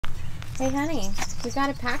Hey honey, we got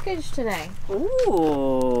a package today.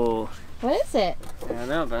 Ooh. What is it? I don't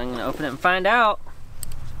know, but I'm gonna open it and find out.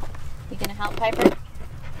 You gonna help, Piper?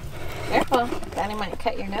 Careful, Daddy might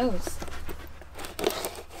cut your nose.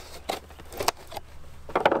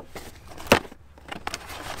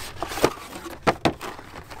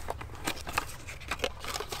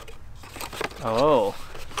 Oh.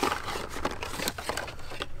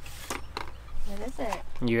 What is it?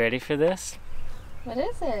 You ready for this? What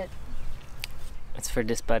is it? It's for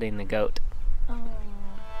Disbudding the goat. Oh.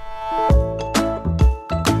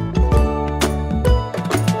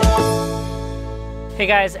 Hey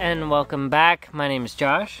guys, and welcome back. My name is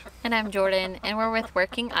Josh. And I'm Jordan, and we're with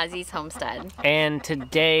Working Aussies Homestead. And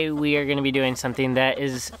today we are going to be doing something that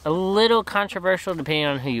is a little controversial depending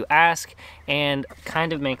on who you ask, and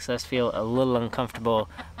kind of makes us feel a little uncomfortable,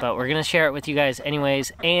 but we're going to share it with you guys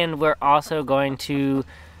anyways. And we're also going to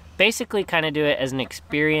basically kind of do it as an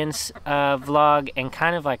experience vlog and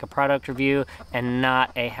kind of like a product review and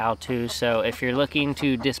not a how-to. So if you're looking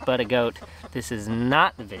to disbud a goat, this is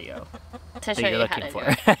not the video To show that you're you looking how to for.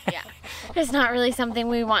 do it. Yeah. It's not really something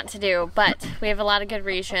we want to do, but we have a lot of good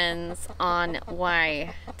reasons on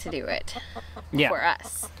why to do it for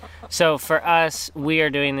us. So for us, we are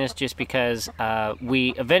doing this just because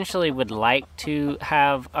we eventually would like to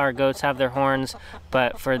have our goats have their horns,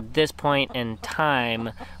 but for this point in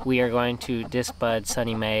time, we are going to disbud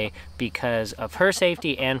Sunny May because of her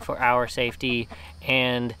safety and for our safety.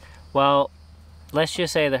 And well, let's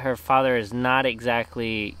just say that her father is not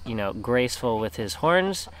exactly, you know, graceful with his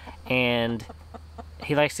horns, and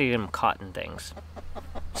he likes to get them caught in things.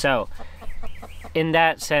 So in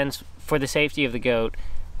that sense, for the safety of the goat,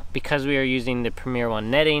 because we are using the Premier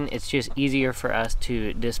One netting, it's just easier for us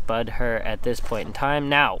to disbud her at this point in time.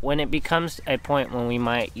 Now, when it becomes a point when we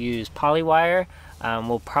might use polywire,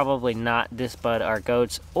 we'll probably not disbud our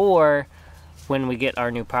goats, or when we get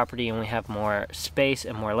our new property and we have more space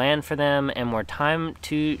and more land for them and more time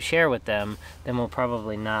to share with them, then we'll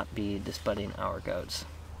probably not be disbudding our goats.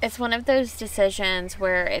 It's one of those decisions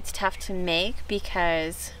where it's tough to make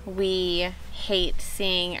because we hate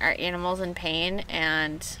seeing our animals in pain,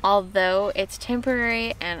 and although it's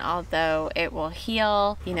temporary and although it will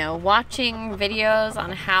heal, you know, watching videos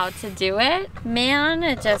on how to do it, man,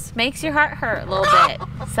 it just makes your heart hurt a little bit.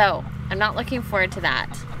 So I'm not looking forward to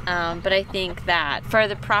that. But I think that for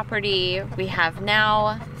the property we have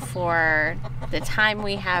now, for the time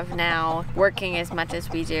we have now, working as much as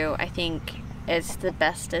we do, I think it's the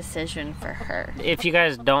best decision for her. If you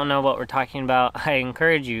guys don't know what we're talking about, I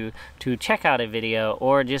encourage you to check out a video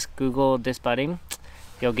or just Google disbudding.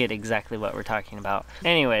 You'll get exactly what we're talking about.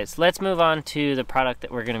 Anyways, let's move on to the product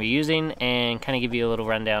that we're going to be using and kind of give you a little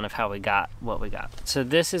rundown of how we got what we got. So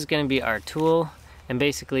this is going to be our tool, and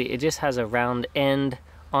basically it just has a round end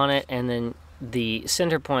on it, and then the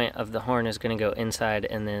center point of the horn is going to go inside,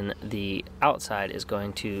 and then the outside is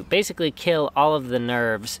going to basically kill all of the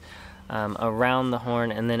nerves around the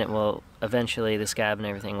horn, and then it will eventually, the scab and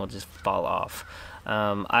everything will just fall off.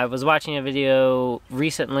 I was watching a video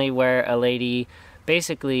recently where a lady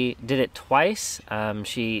basically did it twice.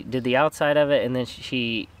 She did the outside of it, and then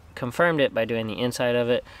she confirmed it by doing the inside of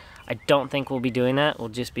it. I don't think we'll be doing that. We'll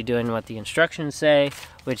just be doing what the instructions say,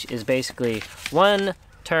 which is basically one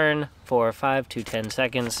turn for 5 to 10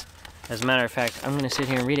 seconds. As a matter of fact, I'm going to sit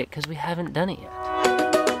here and read it because we haven't done it yet.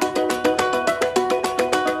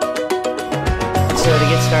 So to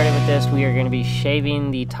get started with this, we are going to be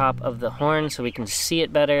shaving the top of the horn so we can see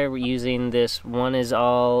it better. We're using this One Is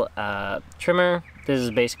All trimmer. This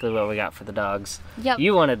is basically what we got for the dogs. Yep.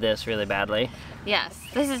 You wanted this really badly. Yes,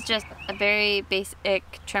 this is just a very basic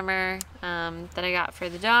trimmer that I got for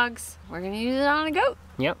the dogs. We're gonna use it on a goat.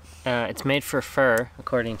 Yep, it's made for fur,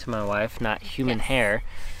 according to my wife, not human hair.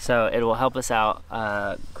 So it will help us out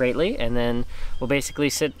greatly. And then we'll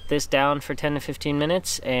basically sit this down for 10 to 15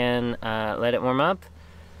 minutes and let it warm up.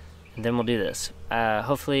 And then we'll do this.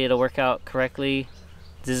 Hopefully it'll work out correctly.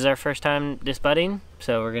 This is our first time disbudding,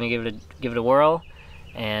 so we're gonna give it a whirl,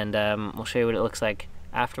 and we'll show you what it looks like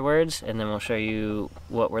afterwards, and then we'll show you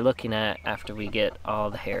what we're looking at after we get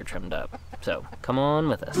all the hair trimmed up. So come on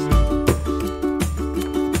with us.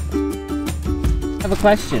 I have a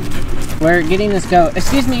question. We're getting this goat.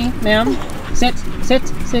 Excuse me, ma'am. Sit, sit,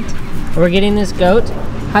 sit. We're getting this goat.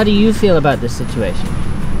 How do you feel about this situation?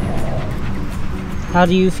 How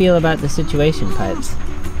do you feel about the situation, Pipes?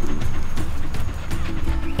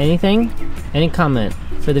 Anything? Any comment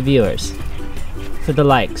for the viewers? For the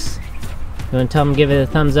likes? You want to tell them, give it a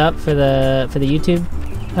thumbs up for the YouTube?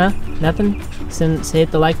 Huh? Nothing? Since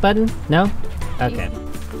hit the like button? No? Okay.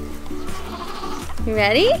 You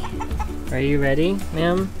ready? Are you ready,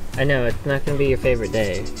 ma'am? I know it's not gonna be your favorite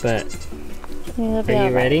day, but It'll be are you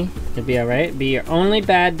alright. ready? It'll be alright. It'll be your only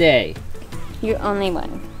bad day. Your only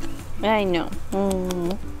one. I know.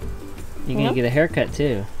 Mm. You're gonna get a haircut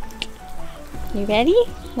too. You ready?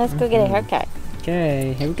 Let's go get a haircut.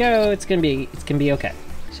 Okay, here we go. It's gonna be okay.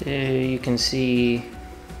 So you can see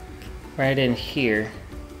right in here,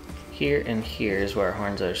 and here is where our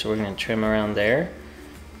horns are. So we're gonna trim around there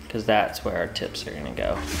because that's where our tips are gonna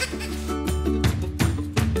go.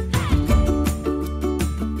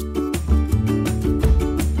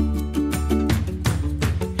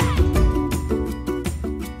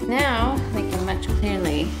 Now we can much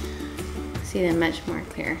clearly see them much more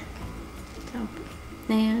clear. So,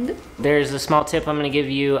 and There's a small tip I'm gonna give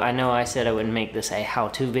you. I know I said I wouldn't make this a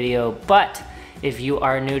how-to video, but if you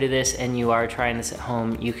are new to this and you are trying this at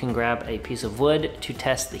home, you can grab a piece of wood to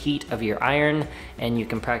test the heat of your iron and you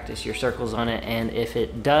can practice your circles on it. And if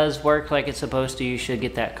it does work like it's supposed to, you should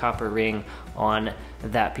get that copper ring on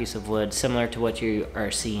that piece of wood, similar to what you are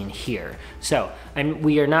seeing here. So,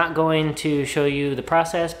 we are not going to show you the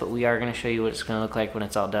process, but we are gonna show you what it's gonna look like when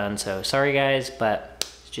it's all done. So sorry guys, but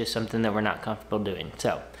it's just something that we're not comfortable doing.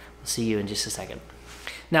 So, we'll see you in just a second.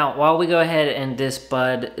 Now, while we go ahead and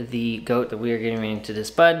disbud the goat that we are getting ready to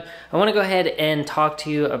disbud, I want to go ahead and talk to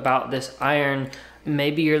you about this iron.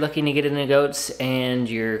 Maybe you're looking to get into goats and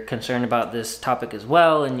you're concerned about this topic as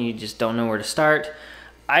well and you just don't know where to start.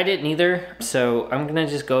 I didn't either, so I'm gonna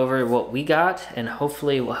just go over what we got and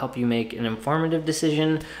hopefully it will help you make an informative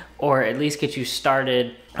decision or at least get you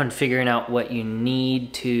started on figuring out what you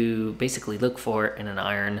need to basically look for in an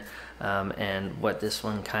iron and what this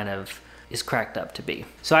one kind of is cracked up to be.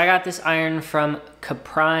 So I got this iron from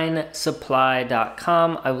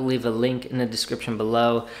caprinesupply.com. I will leave a link in the description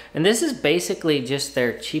below. And this is basically just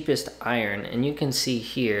their cheapest iron. And you can see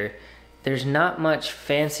here, there's not much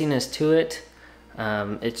fanciness to it.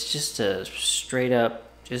 It's just a straight up,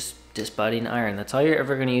 just disbudding iron. That's all you're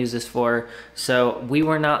ever gonna use this for. So we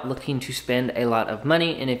were not looking to spend a lot of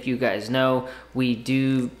money. And if you guys know, we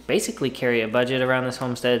do basically carry a budget around this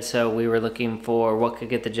homestead. So we were looking for what could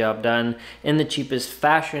get the job done in the cheapest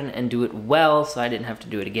fashion and do it well. So I didn't have to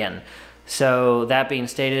do it again. So that being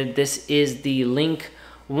stated, this is the Link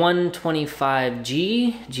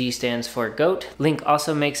 125G. G stands for goat. Link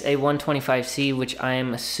also makes a 125C, which I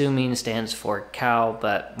am assuming stands for cow,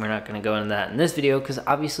 but we're not gonna go into that in this video because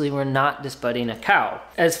obviously we're not disbudding a cow.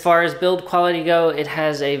 As far as build quality go, it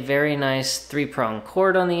has a very nice 3-prong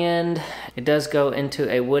cord on the end. It does go into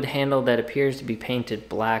a wood handle that appears to be painted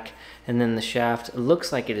black, and then the shaft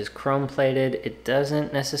looks like it is chrome plated. It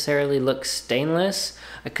doesn't necessarily look stainless.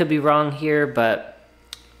 I could be wrong here, but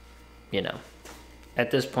you know, at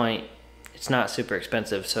this point, it's not super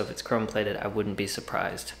expensive, so if it's chrome plated, I wouldn't be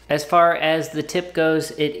surprised. As far as the tip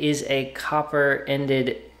goes, it is a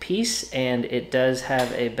copper-ended piece, and it does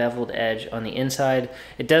have a beveled edge on the inside.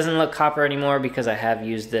 It doesn't look copper anymore because I have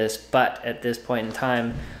used this, but at this point in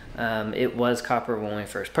time, it was copper when we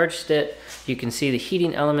first purchased it. You can see the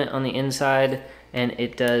heating element on the inside, and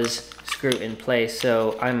it does screw in place,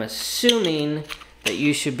 so I'm assuming that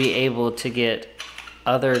you should be able to get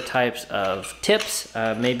other types of tips,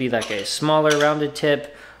 maybe like a smaller rounded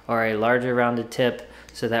tip or a larger rounded tip,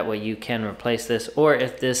 so that way you can replace this, or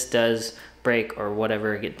if this does break or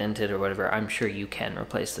whatever, get dented or whatever, I'm sure you can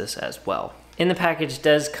replace this as well. In the package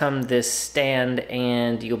does come this stand,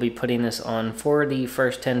 and you'll be putting this on for the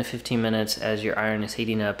first 10 to 15 minutes as your iron is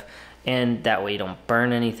heating up, and that way you don't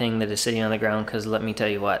burn anything that is sitting on the ground, because let me tell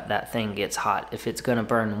you what, that thing gets hot. If it's gonna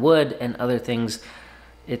burn wood and other things,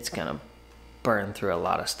 it's gonna burn through a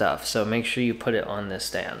lot of stuff, so make sure you put it on this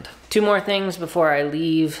stand. 2 more things before I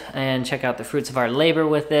leave and check out the fruits of our labor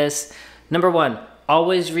with this. Number 1,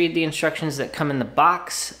 always read the instructions that come in the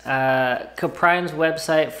box. Caprine's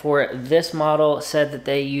website for this model said that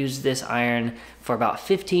they use this iron for about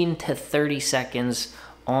 15 to 30 seconds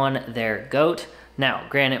on their goat. Now,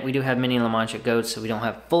 granted, we do have mini La Mancha goats, so we don't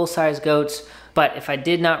have full-size goats, but if I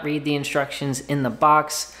did not read the instructions in the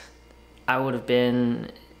box, I would have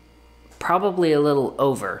been probably a little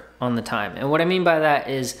over on the time. And what I mean by that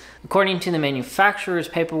is, according to the manufacturer's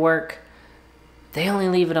paperwork, they only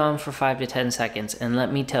leave it on for 5 to 10 seconds. And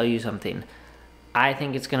let me tell you something, I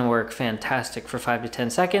think it's gonna work fantastic for 5 to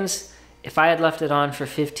 10 seconds. If I had left it on for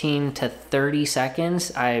 15 to 30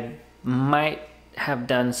 seconds, I might have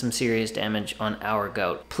done some serious damage on our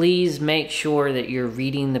goat. Please make sure that you're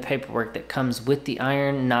reading the paperwork that comes with the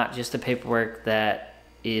iron, not just the paperwork that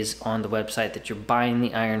is on the website that you're buying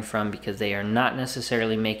the iron from, because they are not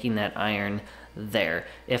necessarily making that iron there.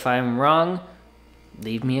 If I'm wrong,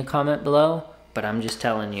 leave me a comment below, but I'm just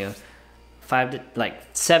telling you, like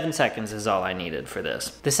 7 seconds is all I needed for this.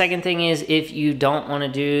 The second thing is, if you don't want to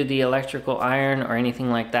do the electrical iron or anything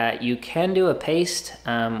like that, you can do a paste.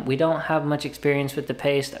 We don't have much experience with the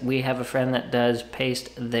paste. We have a friend that does paste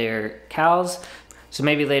their cows. So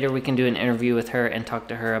maybe later we can do an interview with her and talk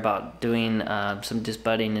to her about doing some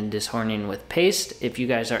disbudding and dishorning with paste. If you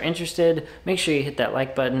guys are interested, make sure you hit that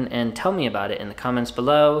like button and tell me about it in the comments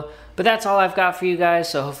below. But that's all I've got for you guys,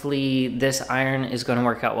 so hopefully this iron is going to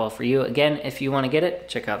work out well for you. Again, if you want to get it,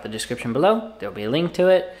 check out the description below. There'll be a link to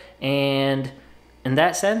it. And in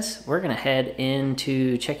that sense, we're going to head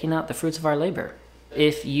into checking out the fruits of our labor.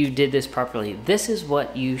 If you did this properly, this is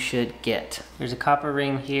what you should get. There's a copper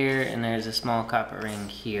ring here and there's a small copper ring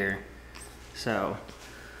here. So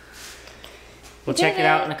we'll check it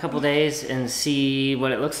out in a couple days and see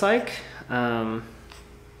what it looks like.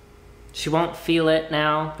 She won't feel it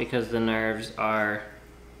now because the nerves are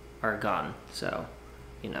gone. So,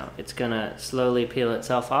 you know, it's gonna slowly peel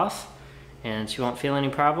itself off and she won't feel any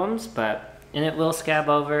problems, and it will scab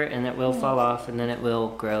over and it will fall off and then it will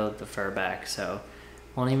grow the fur back. So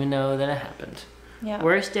won't even know that it happened. Yeah.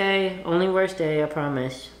 Worst day, only worst day, I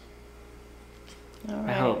promise. All right.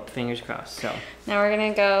 I hope, fingers crossed. So now we're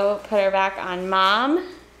gonna go put her back on Mom,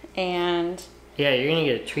 and yeah, you're gonna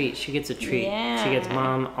get a treat. She gets a treat. Yeah. She gets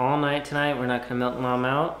Mom all night tonight. We're not gonna milk Mom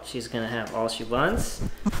out. She's gonna have all she wants.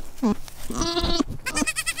 Oh,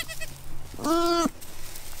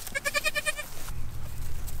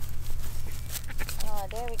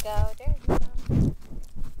 there we go. There you go.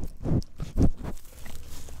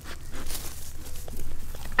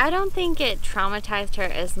 I don't think it traumatized her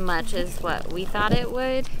as much as what we thought it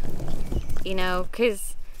would, you know,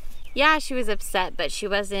 because yeah, she was upset, but she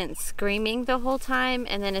wasn't screaming the whole time.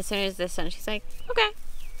 And then as soon as this done, she's like, okay.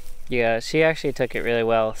 Yeah, she actually took it really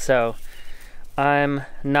well. So I'm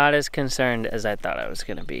not as concerned as I thought I was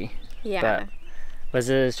going to be. Yeah. But was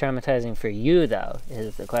it as traumatizing for you, though,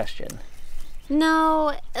 is the question.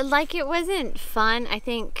 No, like it wasn't fun. I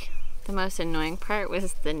think the most annoying part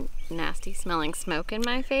was the nasty smelling smoke in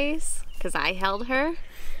my face because I held her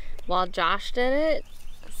while Josh did it.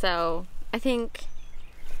 So I think,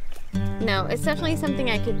 no, it's definitely something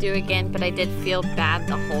I could do again, but I did feel bad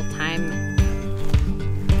the whole time.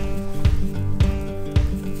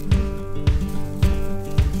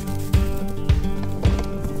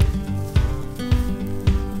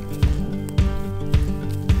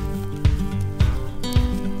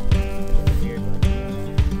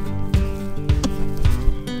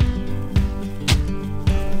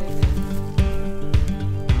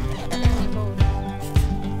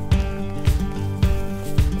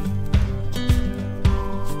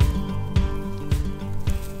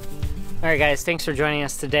 Alright guys, thanks for joining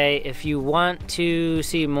us today. If you want to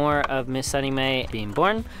see more of Miss Sunny May being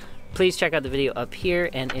born, please check out the video up here,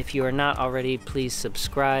 and if you are not already, please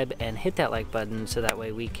subscribe and hit that like button so that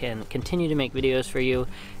way we can continue to make videos for you.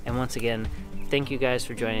 And once again, thank you guys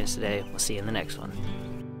for joining us today. We'll see you in the next one.